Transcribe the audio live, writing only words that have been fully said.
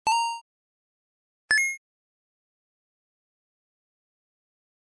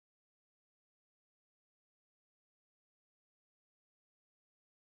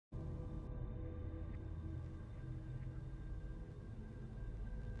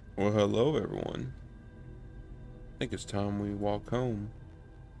Well, hello everyone. I think it's time we walk home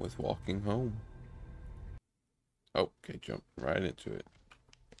with walking home. Oh, okay, jump right into it.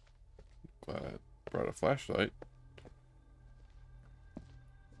 Glad I brought a flashlight.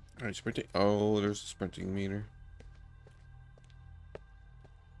 Alright, sprinting. Oh, there's a sprinting meter.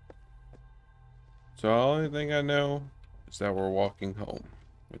 So the only thing I know is that we're walking home,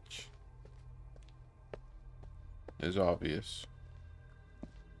 which is obvious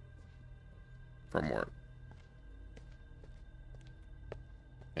from work.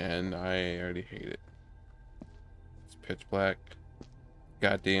 And I already hate it. It's pitch black.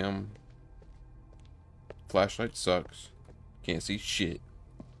 Goddamn. Flashlight sucks. Can't see shit.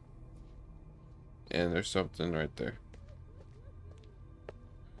 And there's something right there.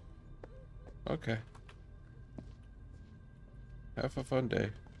 Okay. Have a fun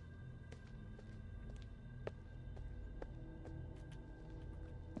day.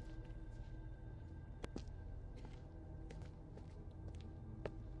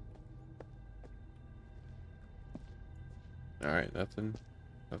 Alright, nothing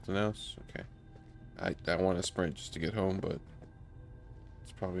else? Okay. I want to sprint just to get home, but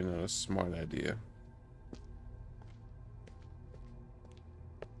it's probably not a smart idea.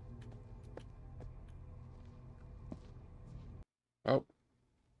 Oh,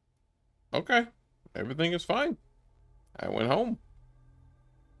 okay. Everything is fine. I went home.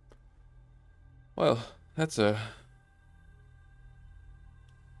 Well, that's a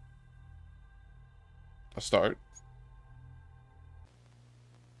start.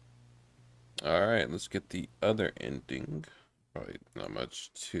 Alright, let's get the other ending. Probably not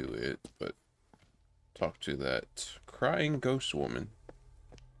much to it, but talk to that crying ghost woman.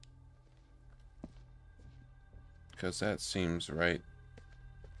 Because that seems right.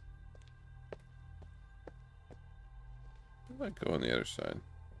 I might go on the other side.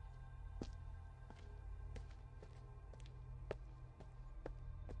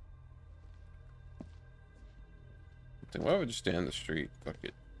 Then why would you stay on the street? Fuck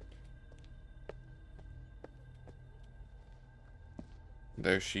it.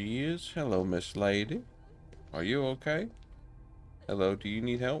 There she is. Hello, Miss Lady. Are you okay? Hello, do you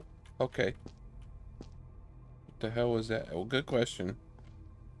need help? Okay. What the hell was that? Oh, good question.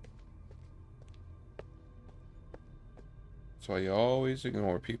 That's why you always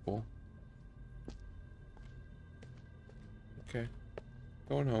ignore people. Okay.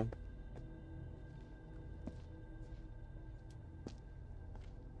 Going home.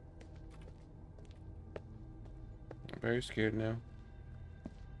 I'm very scared now.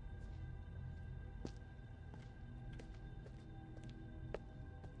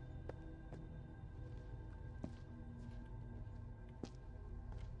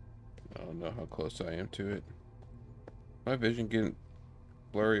 I don't know how close I am to it. My vision getting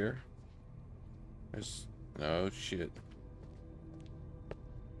blurrier. There's no shit.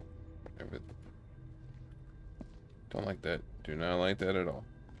 Everything. Don't like that. Do not like that at all.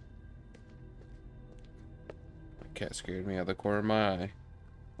 My cat scared me out of the corner of my eye.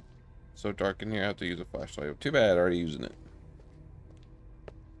 So dark in here, I have to use a flashlight. Too bad, already using it.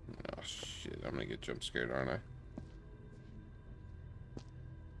 Oh shit, I'm gonna get jump scared, aren't I?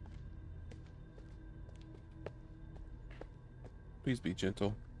 Please be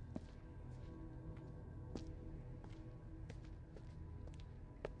gentle.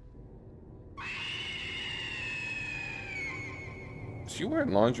 Is she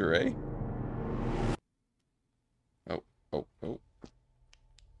wearing lingerie? Oh, oh, oh.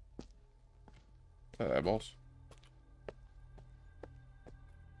 Is that eyeballs?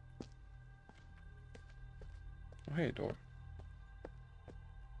 Oh, hey, door.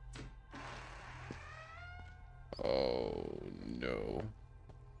 Oh, no.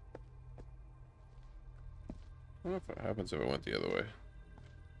 I don't know if it happens if I went the other way.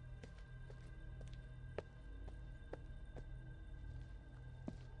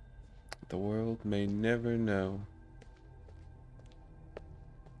 The world may never know.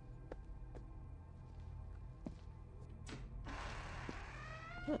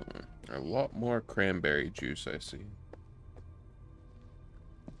 A lot more cranberry juice, I see.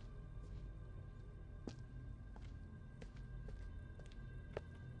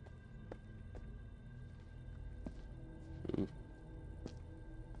 Ooh.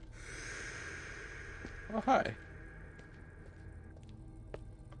 Oh, hi.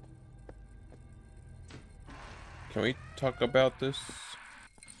 Can we talk about this?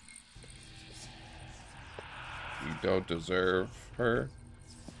 You don't deserve her.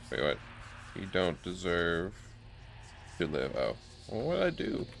 Wait, what? You don't deserve to live. Oh. Well, what did I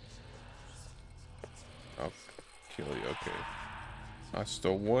do? I'll kill you. Okay. I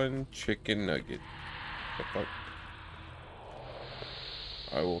stole one chicken nugget. The fuck?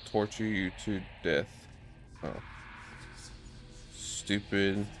 I will torture you to death. Oh.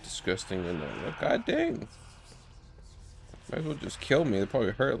 Stupid, disgusting, and god dang. Might as well just kill me. It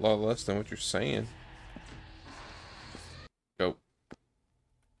probably hurt a lot less than what you're saying. Go.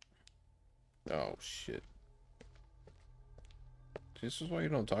 Oh shit. This is why you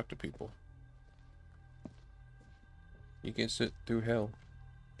don't talk to people. You can sit through hell.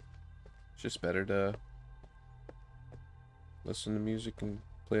 It's just better to listen to music and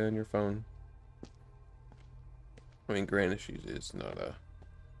play on your phone. I mean, granted, she is not a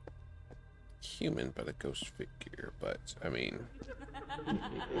human, but a ghost figure. But, I mean...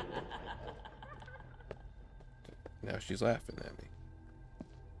 now she's laughing at me.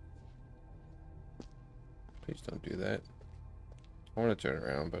 Please don't do that. I want to turn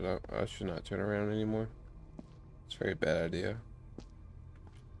around, but I should not turn around anymore. It's a very bad idea.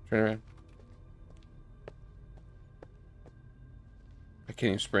 Turn around. I can't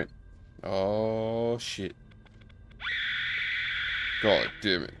even sprint. Oh, shit. God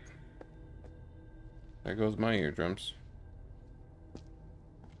damn it. There goes my eardrums.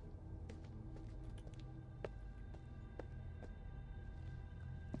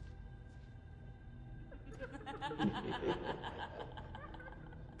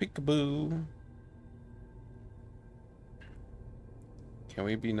 Peekaboo. Can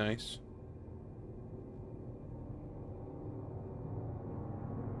we be nice?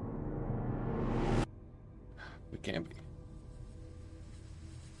 We can be.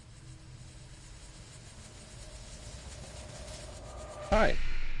 Hi.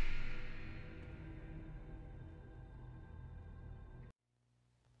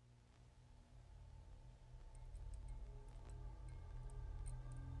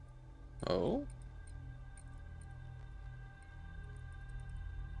 Oh?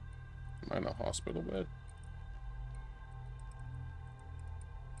 Am I in a hospital bed?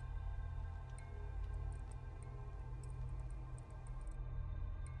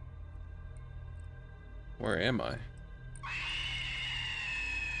 Where am I?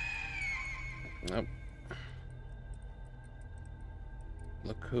 Nope.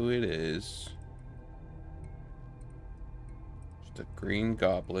 Look who it is. Just a green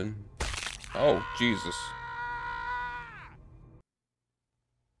goblin. Oh, Jesus.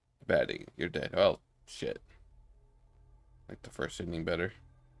 Batty, you're dead. Oh, shit. Like the first inning better.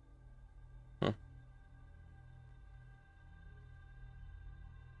 Huh.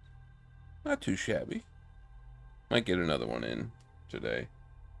 Not too shabby. Might get another one in today.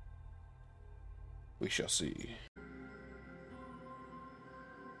 We shall see.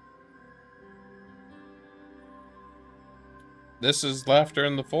 This is Laughter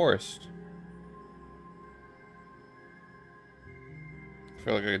in the Forest. I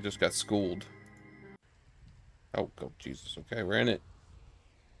feel like I just got schooled. Oh, Jesus. Okay, we're in it.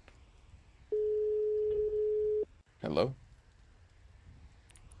 Hello?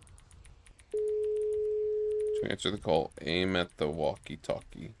 To answer the call, aim at the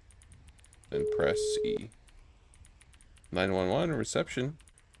walkie-talkie. Then press E. 911, reception.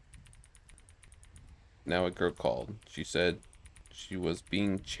 Now a girl called. She said she was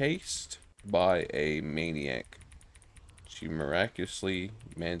being chased by a maniac. She miraculously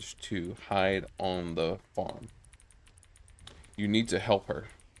managed to hide on the farm. You need to help her.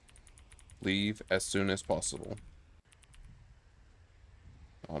 Leave as soon as possible.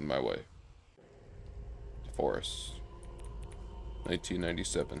 On my way. Forest.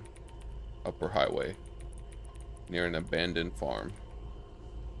 1997. Upper highway. Near an abandoned farm.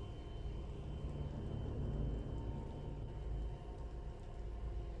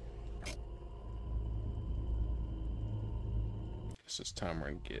 This is time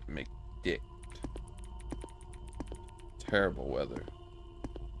we're gonna make dick. Terrible weather.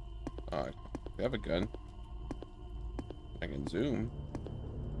 Alright, we have a gun. I can zoom.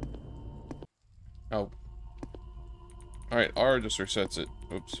 Oh. Alright, R just resets it.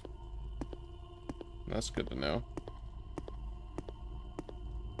 Oops. That's good to know.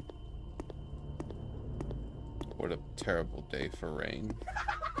 What a terrible day for rain.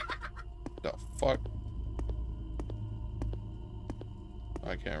 The fuck?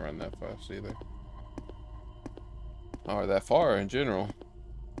 I can't run that fast either. Or that far in general.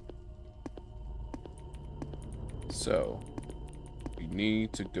 So, we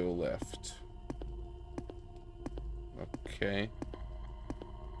need to go left. Okay.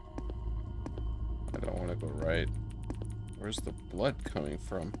 I don't want to go right. Where's the blood coming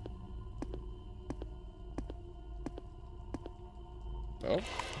from? Oh.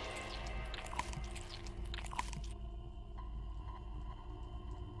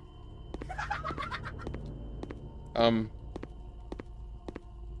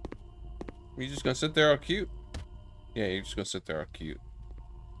 You just gonna sit there all cute? Yeah, you're just gonna sit there all cute.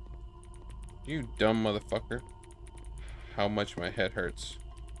 You dumb motherfucker. How much my head hurts.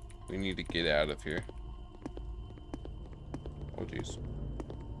 We need to get out of here. Oh, jeez.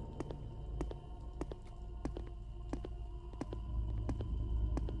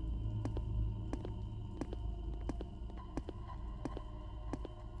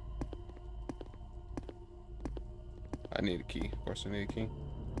 I need a key. Of course I need a key.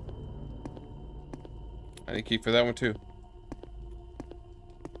 I need a key for that one too.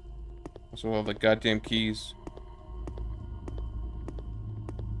 Also all the goddamn keys.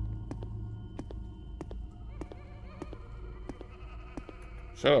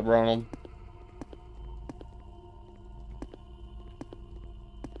 Shut up, Ronald.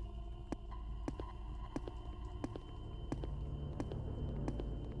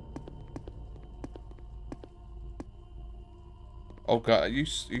 Oh god, are you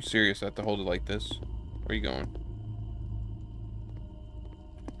serious? I have to hold it like this? Where are you going?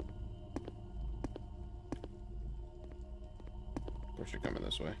 Of course you're coming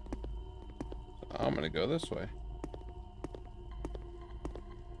this way. So I'm gonna go this way.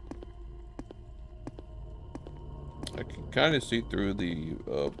 I can kind of see through the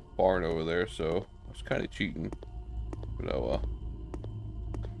barn over there, so I was kind of cheating. But oh well.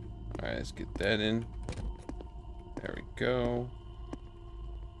 Alright, let's get that in. There we go.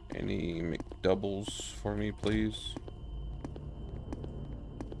 Any McDoubles for me, please?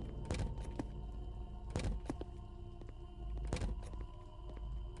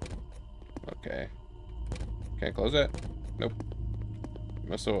 Okay. Can't close that? Nope.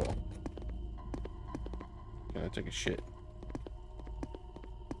 Must have all. Can I take a shit?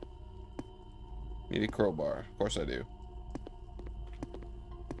 Need a crowbar. Of course I do.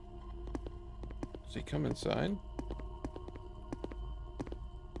 Does he come inside?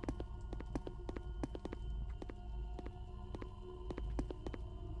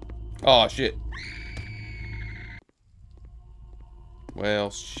 Oh, shit.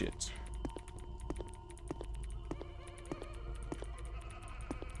 Well, shit.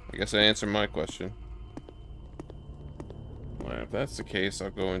 I guess I answered my question. Well, if that's the case,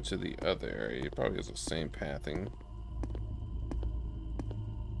 I'll go into the other area. It probably has the same pathing.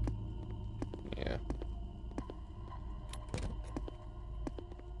 Yeah.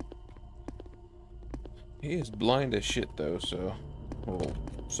 He is blind as shit, though, so... Well,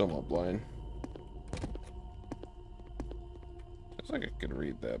 somewhat blind. Looks like I could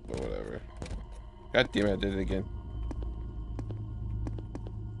read that, but whatever. God damn it, I did it again.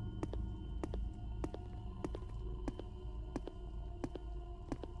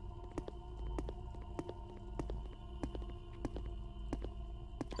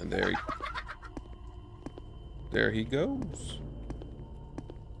 And there he goes.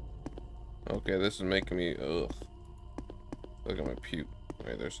 Okay, this is making me, ugh. Look at my puke.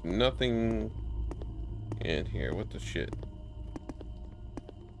 Wait, there's nothing in here. What the shit?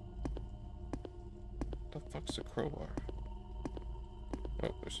 What the fuck's a crowbar?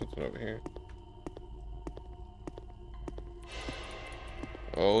 Oh, there's something over here.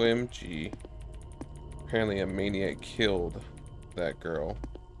 OMG. Apparently a maniac killed that girl.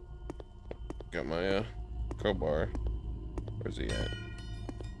 Got my crowbar. Where's he at?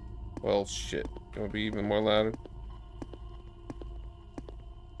 Well, shit. Gonna be even more louder.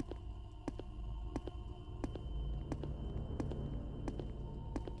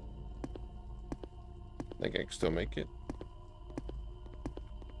 I think I can still make it.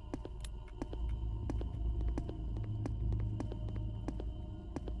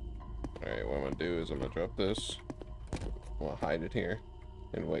 Alright, what I'm gonna do is I'm gonna drop this. I'm gonna hide it here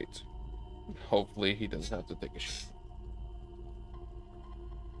and wait. Hopefully he doesn't have to take a shit.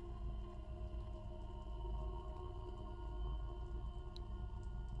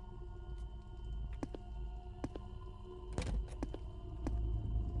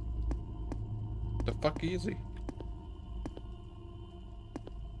 The fuck is he?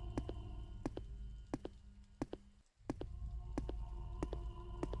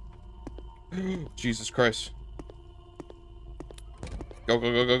 Jesus Christ. Go,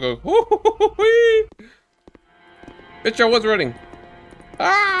 go, go, go, go. Woo-hoo-hoo-hoo-wee! Bitch, I was running.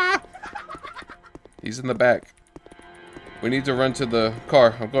 Ah! He's in the back. We need to run to the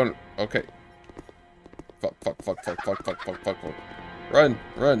car. I'm going. Okay. Fuck, fuck, fuck, fuck, fuck, fuck, fuck, fuck, fuck. Run,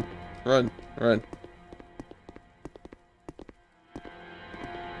 run, run, run.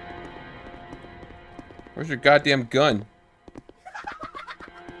 Where's your goddamn gun?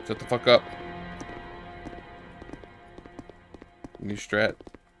 Shut the fuck up. New strat.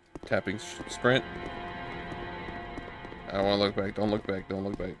 Tapping sprint. I don't want to look back. Don't look back. Don't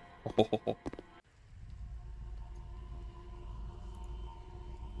look back. Oh.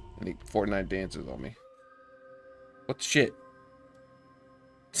 I need Fortnite dances on me. What the shit?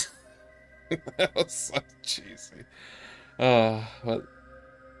 That was so cheesy. But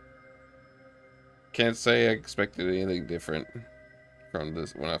can't say I expected anything different from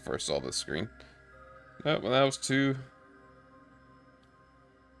this when I first saw this screen. No, well, that was two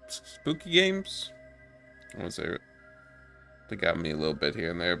spooky games. I wouldn't say they got me a little bit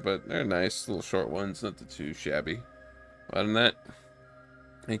here and there, but they're nice little short ones, not too shabby. Other than that,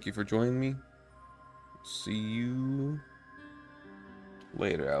 thank you for joining me. See you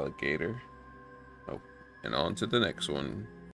later, alligator. Oh, and on to the next one.